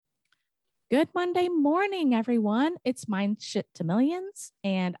Good Monday morning, everyone. It's Mind Shit to Millions,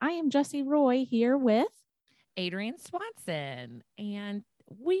 and I am Jessie Roy here with Adrienne Swanson. And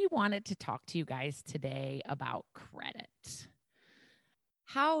we wanted to talk to you guys today about credit.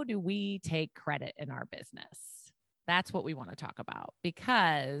 How do we take credit in our business? That's what we want to talk about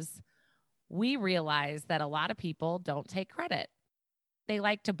because we realize that a lot of people don't take credit. They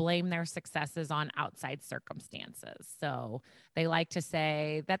like to blame their successes on outside circumstances. So they like to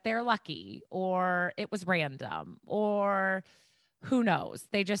say that they're lucky or it was random or who knows.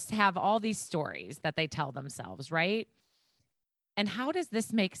 They just have all these stories that they tell themselves, right? And how does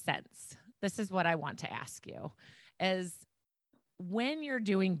this make sense? This is what I want to ask you is when you're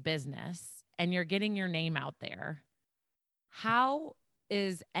doing business and you're getting your name out there, how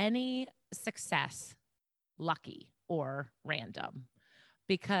is any success lucky or random?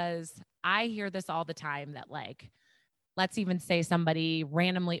 Because I hear this all the time that, like, let's even say somebody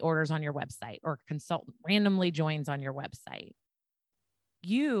randomly orders on your website or a consultant randomly joins on your website.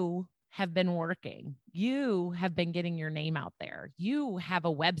 You have been working. You have been getting your name out there. You have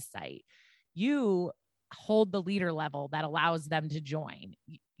a website. You hold the leader level that allows them to join.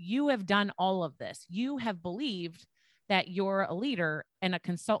 You have done all of this. You have believed that you're a leader and a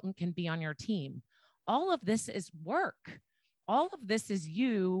consultant can be on your team. All of this is work. All of this is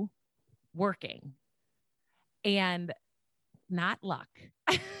you working and not luck.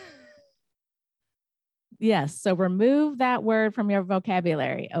 yes. So remove that word from your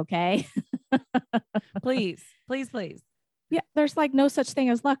vocabulary, okay? Please, please, please. Yeah, there's like no such thing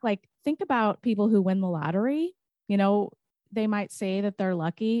as luck. Like, think about people who win the lottery. You know, they might say that they're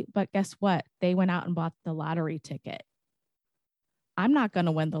lucky, but guess what? They went out and bought the lottery ticket. I'm not going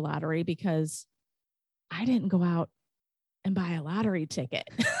to win the lottery because I didn't go out and buy a lottery ticket.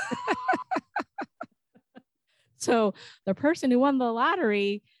 So the person who won the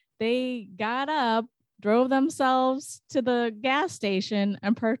lottery, they got up, drove themselves to the gas station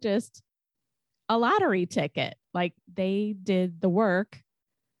and purchased a lottery ticket. Like, they did the work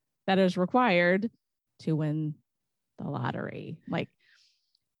that is required to win the lottery. Like,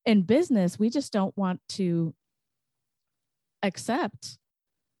 in business, we just don't want to accept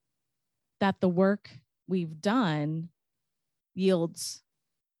that the work we've done yields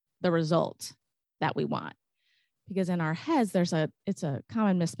the result that we want. Because in our heads, it's a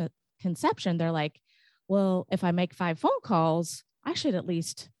common misconception. They're like, well, if I make 5 phone calls, I should at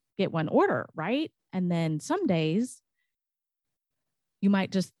least get 1 order, right? And then some days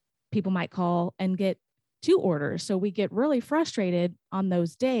people might call and get 2 orders. So we get really frustrated on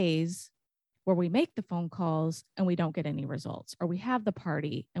those days where we make the phone calls and we don't get any results, or we have the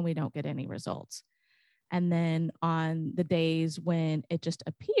party and we don't get any results. And then on the days when it just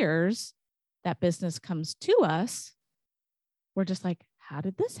appears that business comes to us, we're just like, how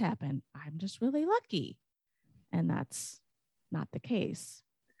did this happen? I'm just really lucky. And that's not the case,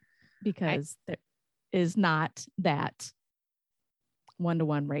 because there is not that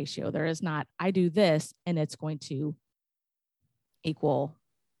 1-to-1 ratio. There is not, I do this and it's going to equal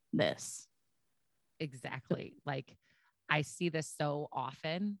this. Exactly. Like, I see this so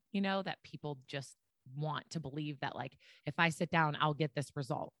often, that people just want to believe that, like, if I sit down, I'll get this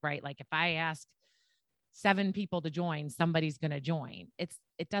result, right? Like, if I ask 7 people to join, somebody's going to join. It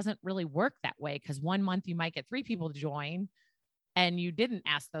doesn't really work that way, because 1 month you might get 3 people to join and you didn't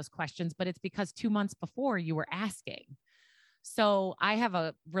ask those questions, but it's because 2 months before you were asking. So I have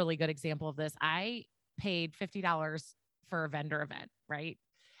a really good example of this. I paid $50 for a vendor event, right?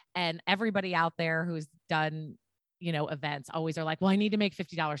 And everybody out there who's done, events always are like, well, I need to make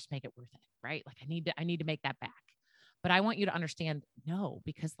 $50 to make it worth it, right? Like, I need to make that back. But I want you to understand, no,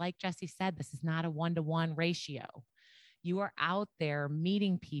 because like Jessie said, this is not a 1-to-1 ratio. You are out there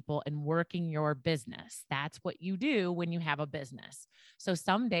meeting people and working your business. That's what you do when you have a business. So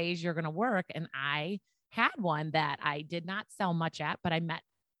some days you're going to work, and I had one that I did not sell much at, but I met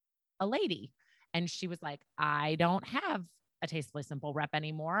a lady and she was like, I don't have a Tastefully Simple rep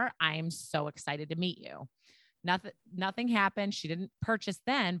anymore. I'm so excited to meet you. Nothing happened. She didn't purchase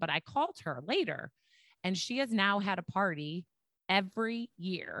then, but I called her later, and she has now had a party every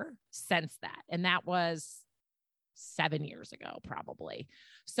year since that. And that was 7 years ago, probably.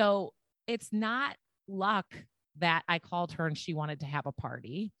 So it's not luck that I called her and she wanted to have a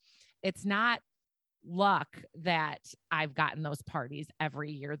party. It's not luck that I've gotten those parties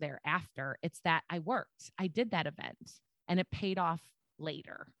every year thereafter. It's that I worked. I did that event and it paid off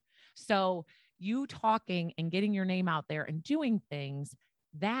later. So you talking and getting your name out there and doing things,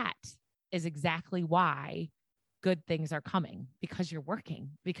 that is exactly why good things are coming, because you're working,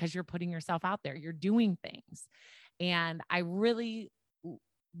 because you're putting yourself out there, you're doing things. And I really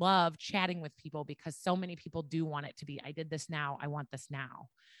love chatting with people because so many people do want it to be, I did this now, I want this now,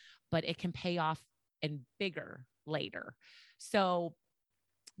 but it can pay off and bigger later. So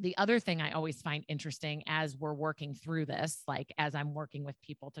the other thing I always find interesting as we're working through this, like as I'm working with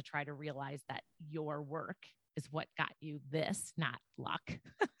people to try to realize that your work is what got you this, not luck.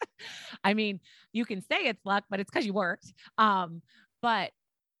 I mean, you can say it's luck, but it's because you worked. But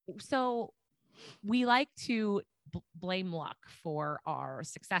so we like to blame luck for our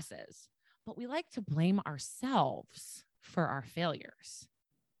successes, but we like to blame ourselves for our failures.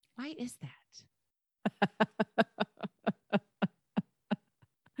 Why is that?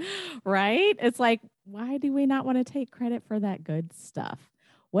 Right? It's like, why do we not want to take credit for that good stuff?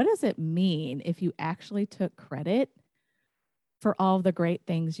 What does it mean if you actually took credit for all the great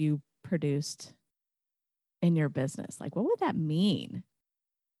things you produced in your business? Like, what would that mean?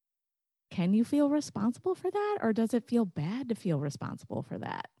 Can you feel responsible for that? Or does it feel bad to feel responsible for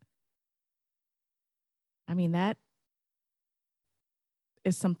that? I mean, that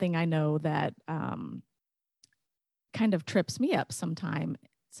is something I know that kind of trips me up sometimes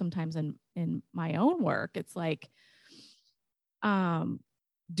in my own work. It's like,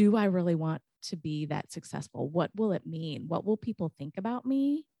 do I really want to be that successful? What will it mean? What will people think about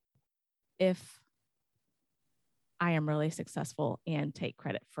me if I am really successful and take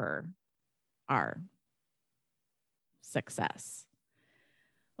credit for our success?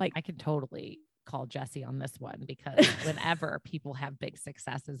 Like, I can totally call Jessie on this one, because whenever people have big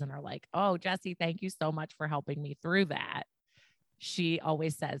successes and are like, oh, Jessie, thank you so much for helping me through that, she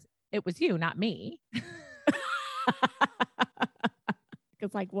always says, it was you, not me.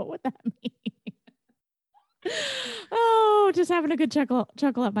 Because like, what would that mean? Oh, just having a good chuckle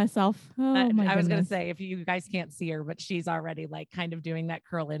at myself. Oh my I was going to goodness. say, if you guys can't see her, but she's already like kind of doing that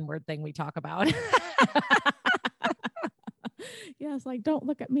curl inward thing we talk about. Yes, like, don't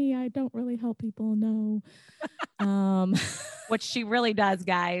look at me. I don't really help people. No. Which she really does,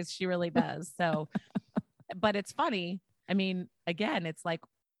 guys. She really does. So, but it's funny. I mean, again, it's like,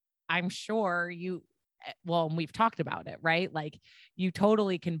 I'm sure you, well, and we've talked about it, right? Like, you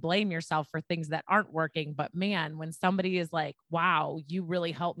totally can blame yourself for things that aren't working. But man, when somebody is like, wow, you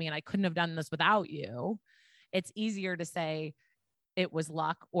really helped me and I couldn't have done this without you, it's easier to say it was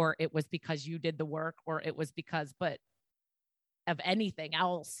luck, or it was because you did the work, or it was because, but of anything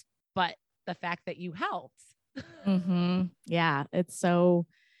else, but the fact that you helped. Mm-hmm. Yeah, it's so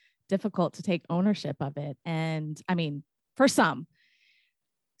difficult to take ownership of it. And I mean, for some.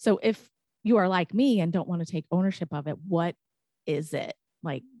 So if you are like me and don't want to take ownership of it, what is it?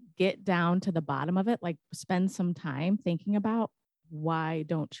 Like, get down to the bottom of it. Like, spend some time thinking about, why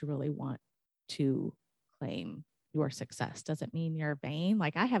don't you really want to claim your success? Does it mean you're vain?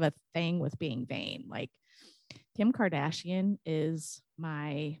 Like, I have a thing with being vain. Like, Kim Kardashian is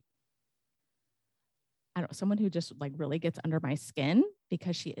someone who just like really gets under my skin,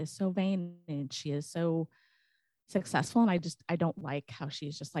 because she is so vain and she is so successful. And I don't like how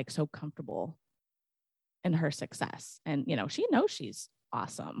she's just like so comfortable in her success. And, she knows she's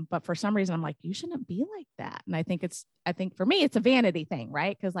awesome, but for some reason I'm like, you shouldn't be like that. And I think for me, it's a vanity thing,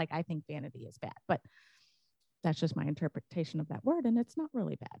 right? Cause like, I think vanity is bad, but that's just my interpretation of that word. And it's not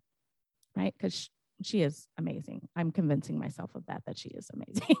really bad, right? Cause she is amazing. I'm convincing myself of that she is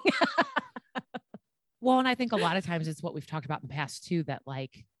amazing. Well, and I think a lot of times it's what we've talked about in the past too, that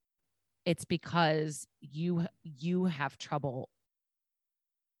like, it's because you have trouble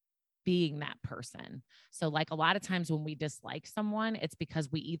being that person. So like, a lot of times when we dislike someone, it's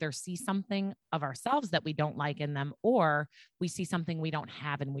because we either see something of ourselves that we don't like in them, or we see something we don't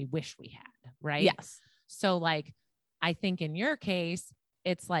have and we wish we had. Right. Yes. So like, I think in your case,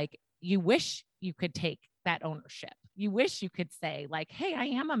 it's like, you wish you could take that ownership. You wish you could say like, hey, I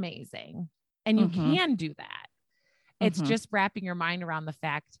am amazing. And you can do that. It's just wrapping your mind around the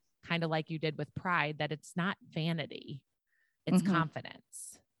fact, kind of like you did with pride, that it's not vanity, it's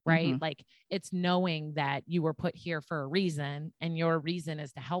confidence, right? Like, it's knowing that you were put here for a reason, and your reason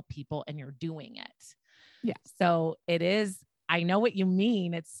is to help people, and you're doing it. Yeah. So it is, I know what you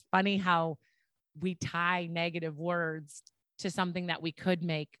mean. It's funny how we tie negative words to something that we could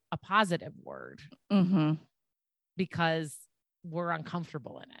make a positive word because we're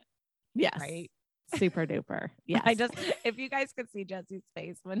uncomfortable in it. Yes. Right. Super duper. Yes. If you guys could see Jessie's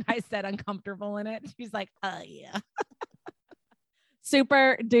face when I said uncomfortable in it, she's like, yeah.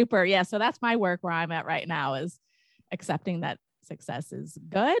 Super duper. Yeah. So that's my work where I'm at right now, is accepting that success is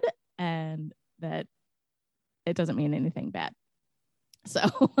good and that it doesn't mean anything bad. So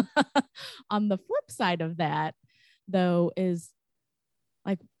on the flip side of that, though, is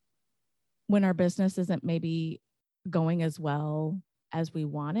like, when our business isn't maybe going as well as we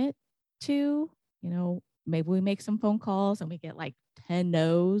want it to. You know, maybe we make some phone calls and we get like 10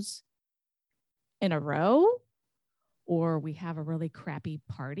 no's in a row, or we have a really crappy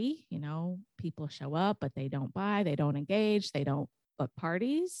party. You know, people show up, but they don't buy, they don't engage, they don't book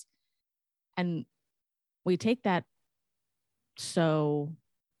parties. And we take that so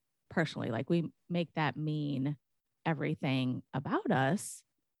personally, like we make that mean everything about us.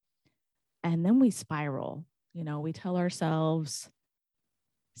 And then we spiral. You know, we tell ourselves,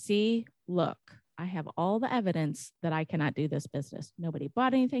 see, look, I have all the evidence that I cannot do this business. Nobody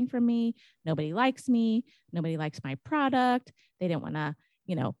bought anything from me. Nobody likes me. Nobody likes my product. They didn't want to,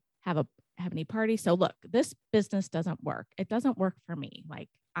 you know, have any party. So look, this business doesn't work. It doesn't work for me. Like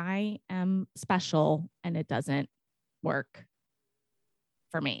I am special and it doesn't work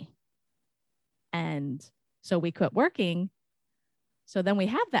for me. And so we quit working. So then we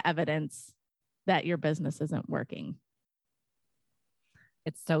have the evidence that your business isn't working.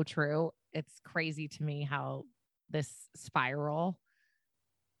 It's so true. It's crazy to me how this spiral,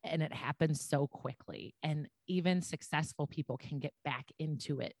 and it happens so quickly. And even successful people can get back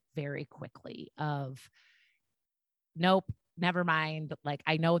into it very quickly of, nope, never mind. Like,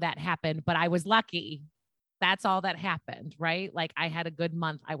 I know that happened, but I was lucky. That's all that happened, right? Like I had a good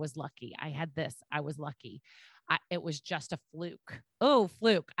month. I was lucky. I had this. I was lucky. It was just a fluke. Oh,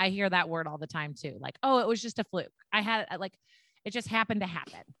 fluke. I hear that word all the time too. Like, oh, it was just a fluke. It just happened to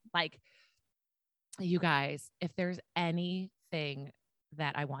happen. Like, you guys, if there's anything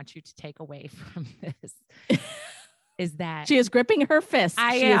that I want you to take away from this is that she is gripping her fist.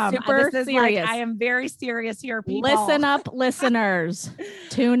 She is super serious. I am very serious here, people. Listen up, listeners.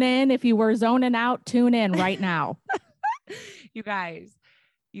 Tune in. If you were zoning out, tune in right now. You guys,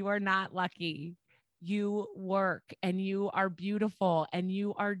 you are not lucky. You work and you are beautiful and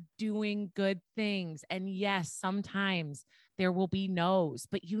you are doing good things. And yes, sometimes there will be no's,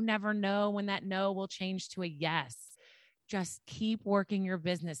 but you never know when that no will change to a yes. Just keep working your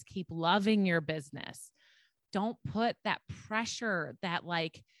business. Keep loving your business. Don't put that pressure, that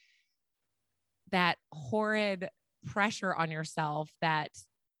horrid pressure on yourself that,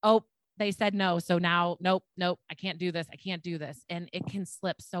 oh, they said no. So now, nope, I can't do this. I can't do this. And it can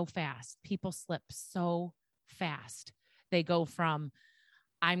slip so fast. People slip so fast. They go from,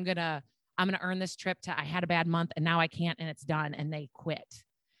 I'm going to earn this trip to I had a bad month and now I can't and it's done, and they quit.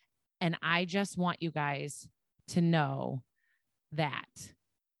 And I just want you guys to know that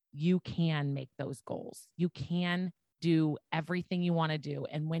you can make those goals. You can do everything you want to do.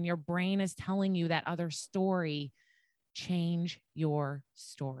 And when your brain is telling you that other story, change your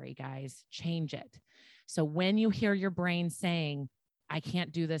story, guys. Change it. So when you hear your brain saying, I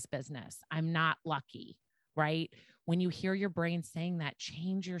can't do this business, I'm not lucky, right? When you hear your brain saying that,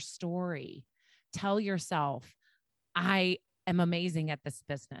 change your story. Tell yourself, I am amazing at this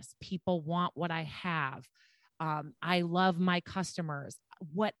business. People want what I have. I love my customers.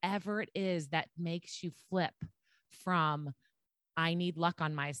 Whatever it is that makes you flip from I need luck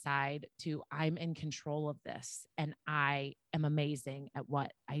on my side to I'm in control of this and I am amazing at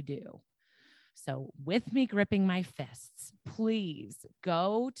what I do. So with me gripping my fists, please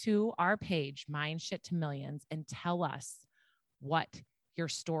go to our page, Mind Shit to Millions, and tell us what your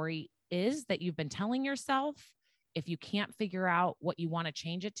story is that you've been telling yourself. If you can't figure out what you want to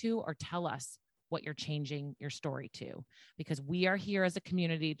change it to, or tell us what you're changing your story to, because we are here as a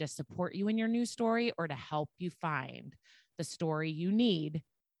community to support you in your new story or to help you find the story you need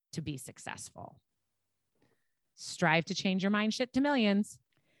to be successful. Strive to change your mind shit to millions.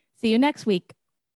 See you next week.